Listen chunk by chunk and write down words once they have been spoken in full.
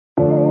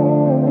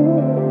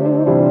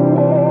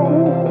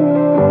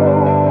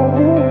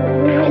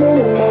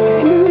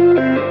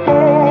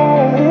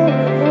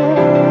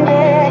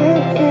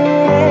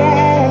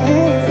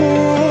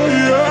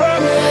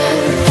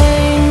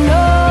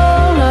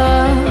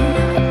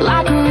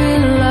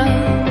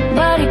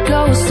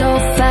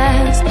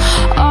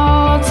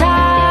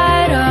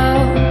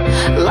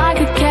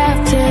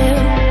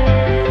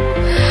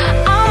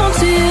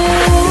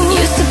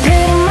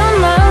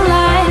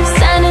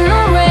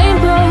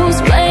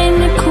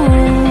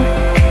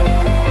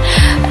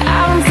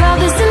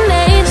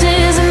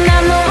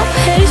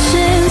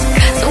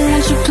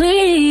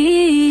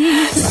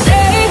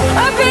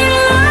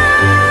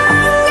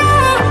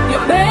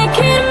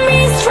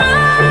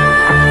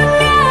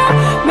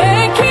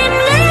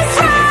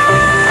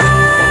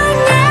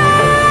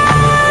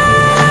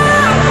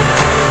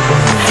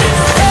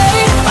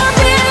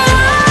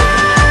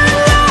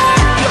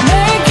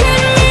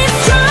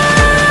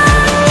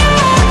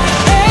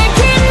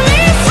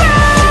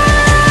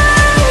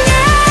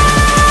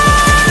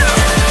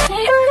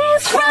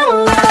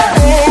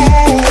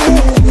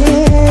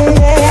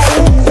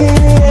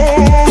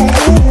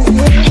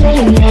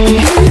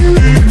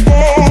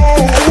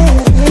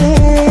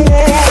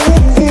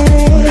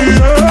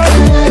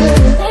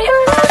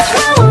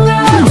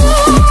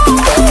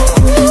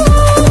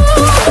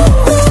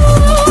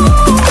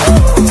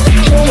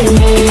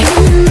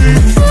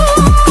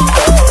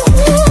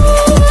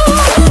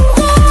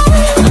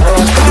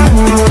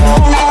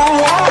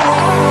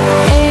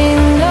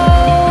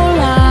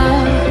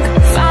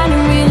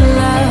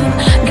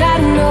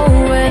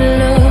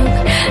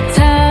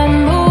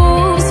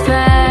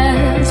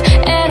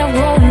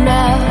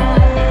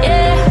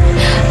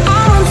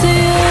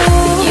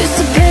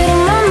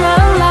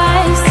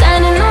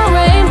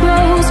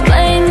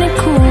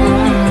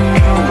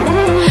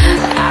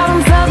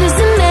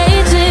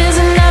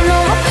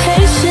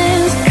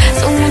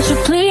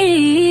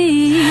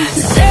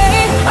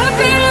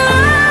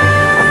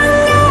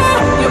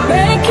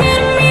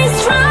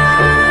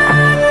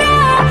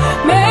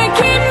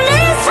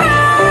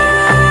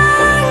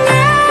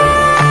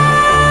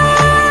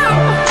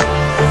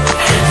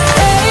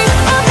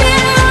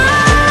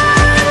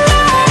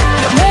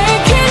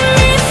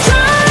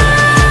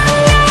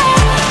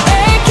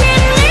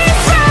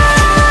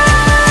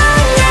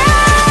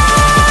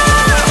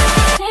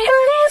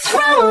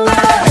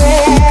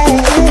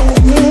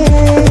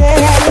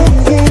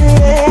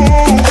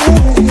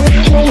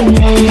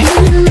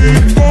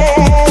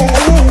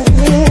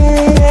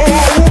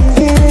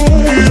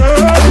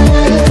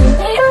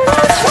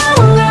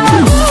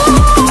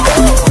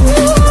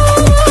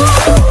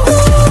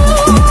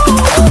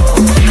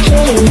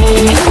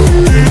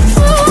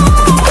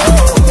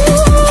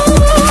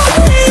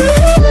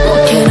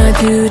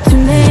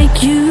make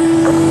you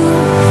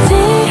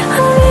think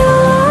of you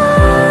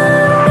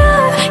longer.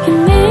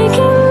 You're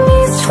making me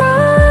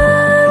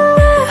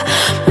stronger,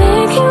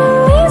 making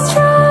me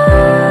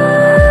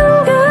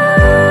stronger.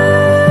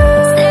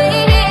 Stay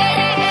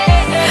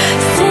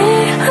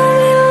of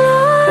you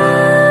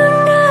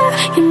longer.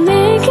 You're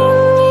making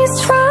me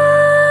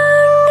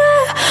stronger,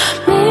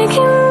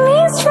 making me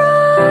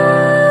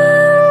stronger.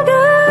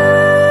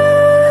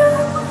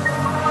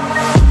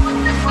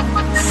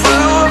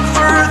 Flew up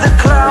through the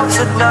clouds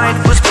at night,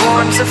 was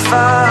born to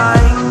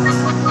find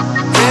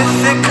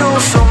mythical,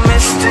 so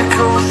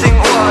mystical, think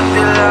what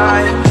you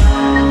like.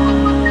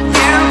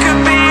 You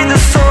could be the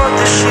sword,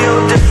 the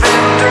shield,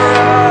 defender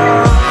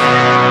of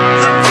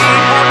the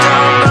people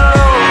down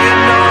below. You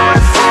know I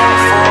fall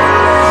for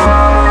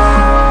love.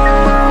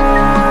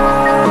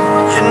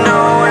 You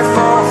know I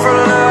fall for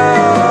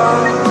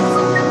love.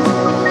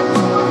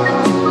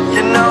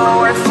 You know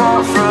I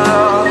fall for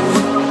love.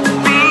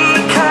 Be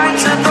kind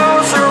to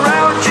those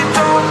around you,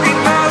 don't be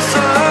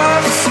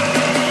merciless.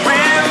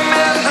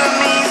 Remember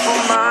me, for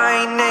my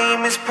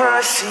name is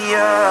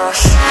Perseus.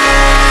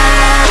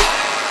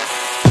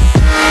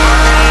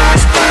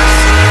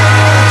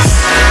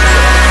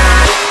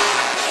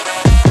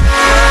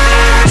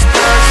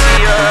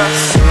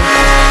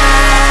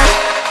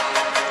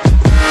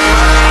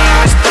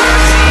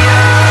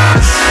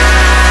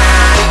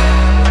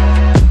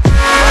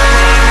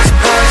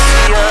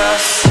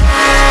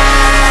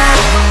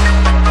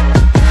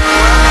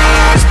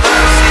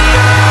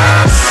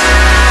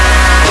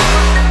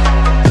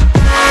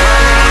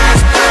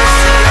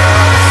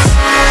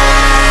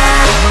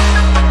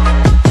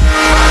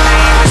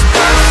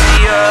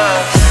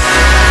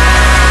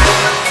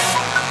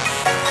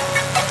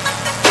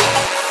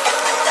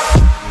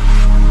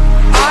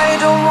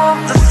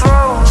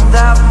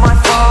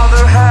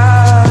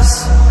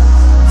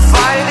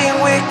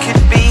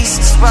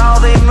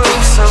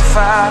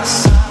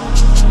 Fast.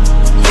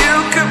 You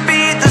could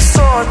be the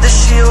sword, the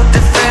shield,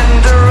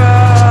 defender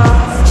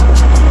of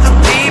the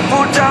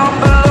people down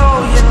below.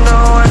 You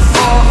know I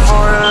fall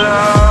for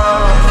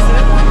love.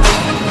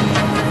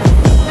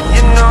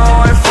 You know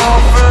I fall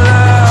for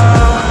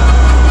love.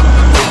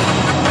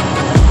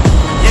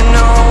 You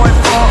know I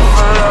fall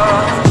for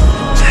love.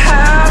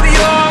 Have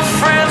your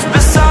friends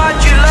beside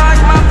you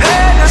like my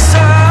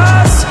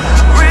Pegasus.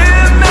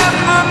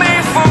 Remember me,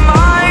 for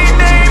my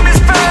name is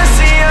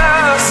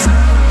Perseus.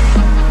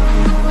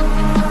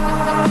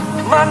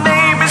 My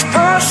name is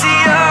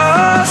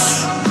Perseus.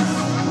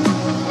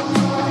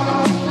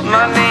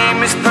 My name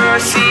is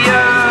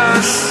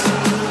Perseus.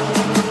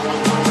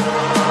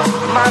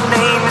 My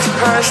name is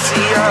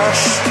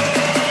Perseus.